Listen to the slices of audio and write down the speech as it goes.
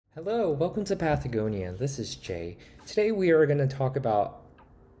Hello, welcome to Pathogonia. This is Jay. Today we are going to talk about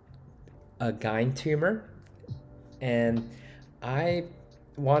a gyne tumor, and I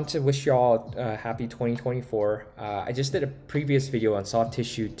want to wish y'all happy 2024. I just did a previous video on soft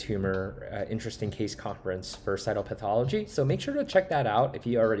tissue tumor interesting case conference for cytopathology, so make sure to check that out if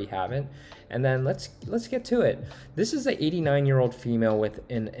you already haven't. And then let's get to it. This is an 89-year-old female with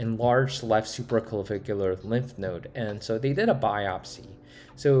an enlarged left supraclavicular lymph node, and so they did a biopsy.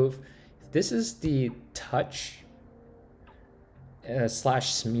 So this is the touch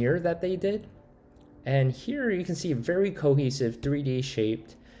slash smear that they did. And here you can see a very cohesive 3D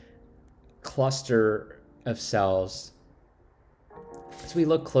shaped cluster of cells. As we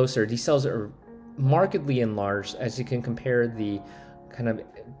look closer, these cells are markedly enlarged, as you can compare the kind of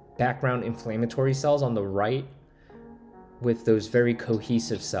background inflammatory cells on the right with those very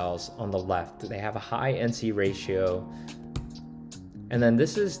cohesive cells on the left. They have a high NC ratio. And then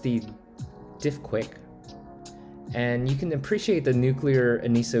this is the diff-quick, and you can appreciate the nuclear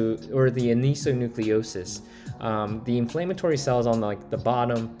anesonucleosis. The inflammatory cells on the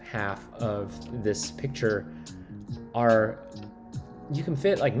bottom half of this picture are, you can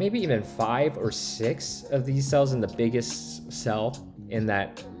fit like maybe even 5 or 6 of these cells in the biggest cell in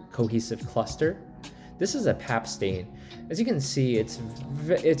that cohesive cluster. This is a pap stain. As you can see, it's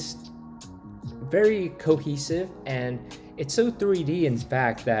very cohesive, and it's so 3D in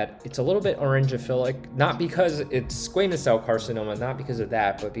fact that it's a little bit orangophilic, not because it's squamous cell carcinoma, not because of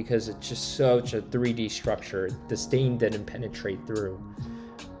that, but because it's just such a 3D structure. The stain didn't penetrate through.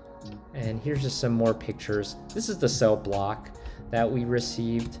 And here's just some more pictures. This is the cell block that we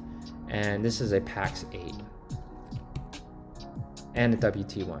received, and this is a PAX8 and a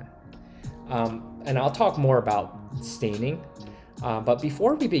WT-1. And I'll talk more about staining, but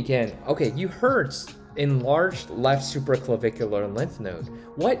before we begin, okay, you heard enlarged left supraclavicular lymph node.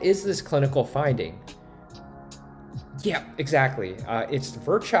 What is this clinical finding? Yeah, exactly. It's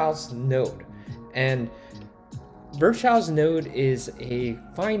Virchow's node. And Virchow's node is a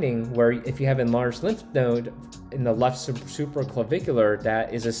finding where if you have enlarged lymph node in the left supraclavicular,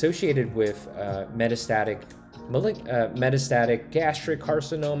 that is associated with metastatic gastric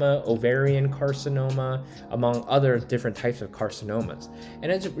carcinoma, ovarian carcinoma, among other different types of carcinomas.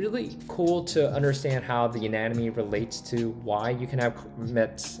 And it's really cool to understand how the anatomy relates to why you can have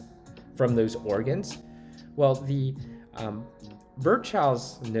mets from those organs. Well, the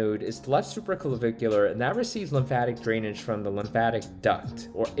Virchow's node is left supraclavicular, and that receives lymphatic drainage from the lymphatic duct,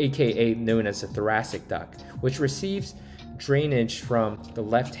 or aka known as the thoracic duct, which receives drainage from the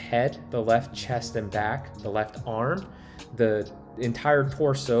left head, the left chest and back, the left arm, the entire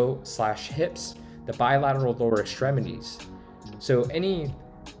torso slash hips, the bilateral lower extremities. So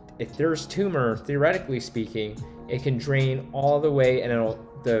if there's tumor, theoretically speaking, it can drain all the way, and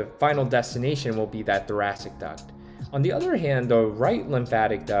the final destination will be that thoracic duct. On the other hand, the right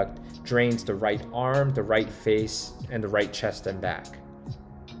lymphatic duct drains the right arm, the right face, and the right chest and back.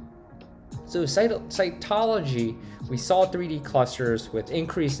 So cytology, we saw 3D clusters with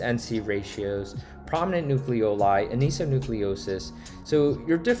increased NC ratios, prominent nucleoli, anesonucleosis. So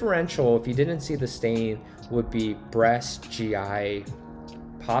your differential, if you didn't see the stain, would be breast, GI,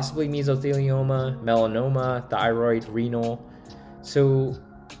 possibly mesothelioma, melanoma, thyroid, renal. So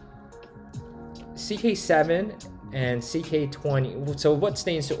CK7 and CK20, so what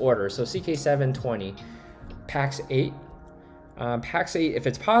stains to order? So CK720, PAX8. PAX8, if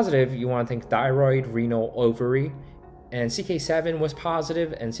it's positive, you want to think thyroid, renal, ovary, and CK7 was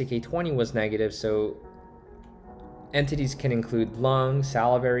positive and CK20 was negative, so entities can include lung,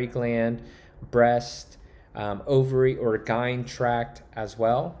 salivary gland, breast, ovary or gyne tract as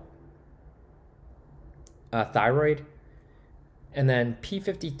well, thyroid, and then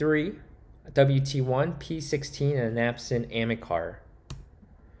p53, WT-1, p16, and an absent amicar.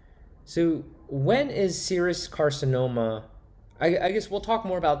 So when is serous carcinoma? I guess we'll talk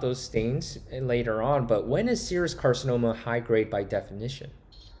more about those stains later on, but when is serous carcinoma high grade by definition?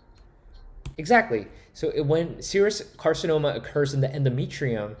 Exactly. So when serous carcinoma occurs in the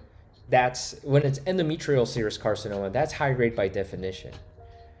endometrium, that's when it's endometrial serous carcinoma, that's high grade by definition.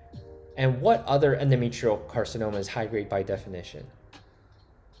 And what other endometrial carcinoma is high grade by definition?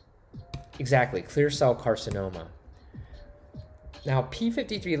 Exactly, clear cell carcinoma. Now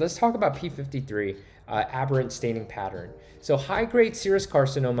p53, let's talk about p53. Aberrant staining pattern. So high-grade serous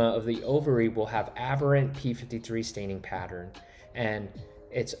carcinoma of the ovary will have aberrant p53 staining pattern, and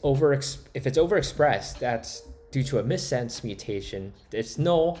if it's overexpressed, that's due to a missense mutation. It's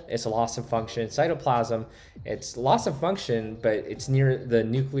null, it's a loss of function. Cytoplasm, it's loss of function, but it's near the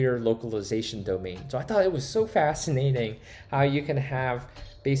nuclear localization domain. So I thought it was so fascinating how you can have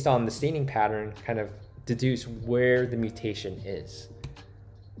based on the staining pattern, kind of deduce where the mutation is,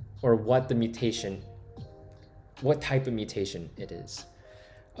 or what type of mutation it is.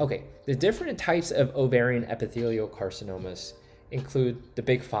 Okay, the different types of ovarian epithelial carcinomas include the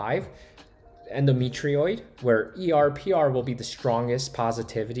big five: endometrioid, where ER/PR will be the strongest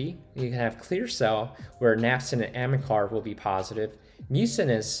positivity. You can have clear cell, where napsin and amicar will be positive.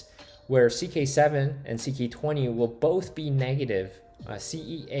 Mucinous, where CK7 and CK20 will both be negative.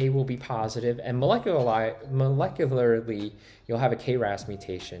 CEA will be positive, and molecularly you'll have a KRAS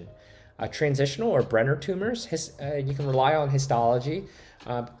mutation. Transitional or Brenner tumors, you can rely on histology.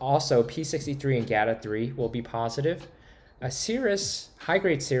 Also, p53 and GATA3 will be positive. Serous,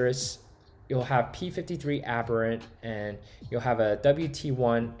 high-grade serous, you'll have p53 aberrant, and you'll have a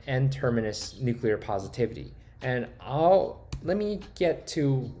WT-1 N-terminus nuclear positivity. And let me get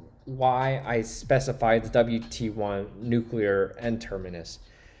to why I specified the WT1 nuclear N-terminus.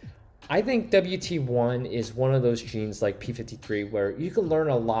 I think WT1 is one of those genes like p53 where you can learn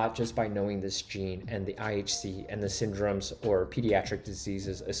a lot just by knowing this gene and the IHC and the syndromes or pediatric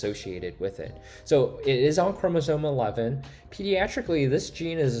diseases associated with it. So it is on chromosome 11. Pediatrically, this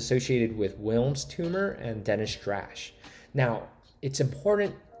gene is associated with Wilms tumor and Dennis drash. Now, it's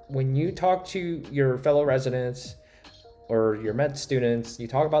important when you talk to your fellow residents or your med students, you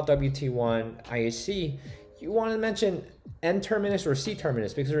talk about WT1, IHC, you want to mention N-terminus or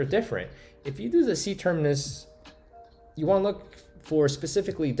C-terminus because they're different. If you do the C-terminus, you want to look for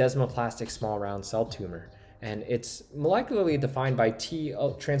specifically desmoplastic small round cell tumor. And it's molecularly defined by T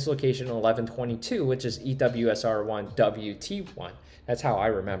translocation 1122, which is EWSR1 WT1. That's how I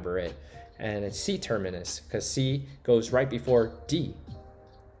remember it. And it's C-terminus because C goes right before D.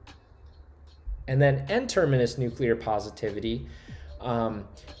 And then N-terminus nuclear positivity,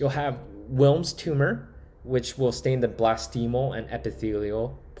 you'll have Wilms tumor, which will stain the blastemal and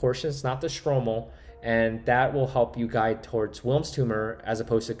epithelial portions, not the stromal, and that will help you guide towards Wilms tumor as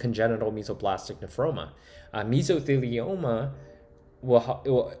opposed to congenital mesoplastic nephroma. Mesothelioma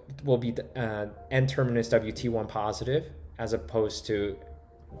will be N-terminus WT1 positive as opposed to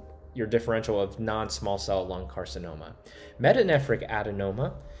your differential of non-small cell lung carcinoma. Metanephric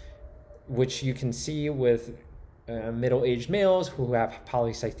adenoma, which you can see with middle-aged males who have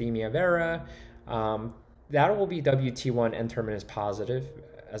polycythemia vera, that will be WT1 N-terminus positive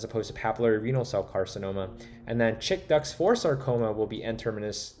as opposed to papillary renal cell carcinoma. And then chick ducts 4 sarcoma will be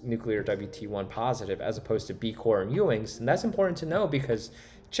N-terminus nuclear WT1 positive as opposed to B-core and Ewing's. And that's important to know because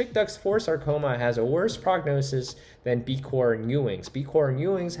chick ducts 4 sarcoma has a worse prognosis than B-core and Ewing's. B-core and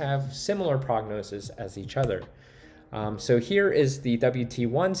Ewing's have similar prognosis as each other. So here is the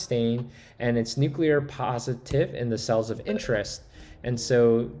WT1 stain, and it's nuclear positive in the cells of interest. And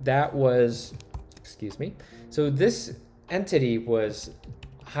so that was, excuse me, so this entity was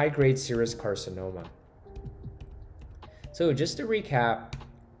high-grade serous carcinoma. So just to recap,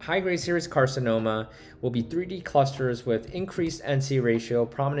 high-grade serous carcinoma will be 3D clusters with increased NC ratio,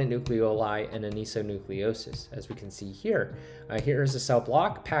 prominent nucleoli, and anisonucleosis, as we can see here. Here is a cell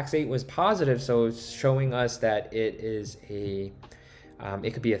block. PAX8 was positive, so it's showing us that it is a,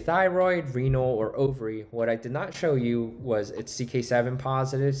 it could be a thyroid, renal, or ovary. What I did not show you was it's CK7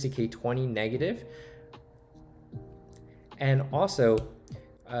 positive, CK20 negative, and also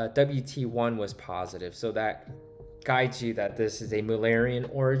WT1 was positive, so that guides you that this is a Mullerian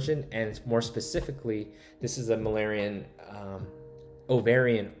origin, and more specifically, this is a Mullerian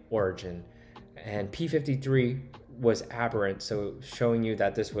ovarian origin, and p53 was aberrant, so showing you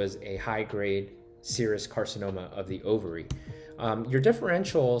that this was a high-grade serous carcinoma of the ovary. Your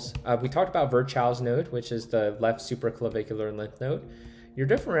differentials, we talked about Virchow's node, which is the left supraclavicular lymph node. Your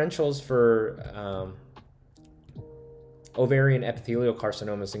differentials for ovarian epithelial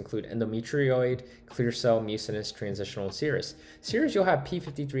carcinomas include endometrioid, clear cell, mucinous, transitional, and serous. Serous, you'll have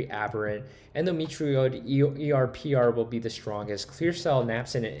p53 aberrant. Endometrioid, ER/PR will be the strongest. Clear cell,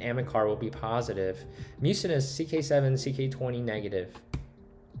 napsin, and amicar will be positive. Mucinous, CK7, CK20 negative.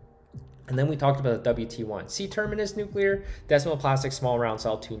 And then we talked about the WT1. C-terminus nuclear, desmoplastic small round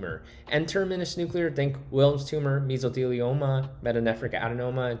cell tumor. N-terminus nuclear, think Wilms tumor, mesothelioma, metanephric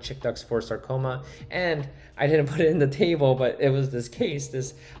adenoma, and chick ducts 4 sarcoma. And I didn't put it in the table, but it was this case,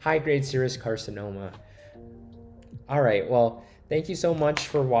 this high-grade serous carcinoma. All right, well, thank you so much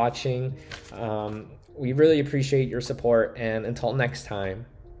for watching. We really appreciate your support, and until next time,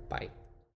 bye.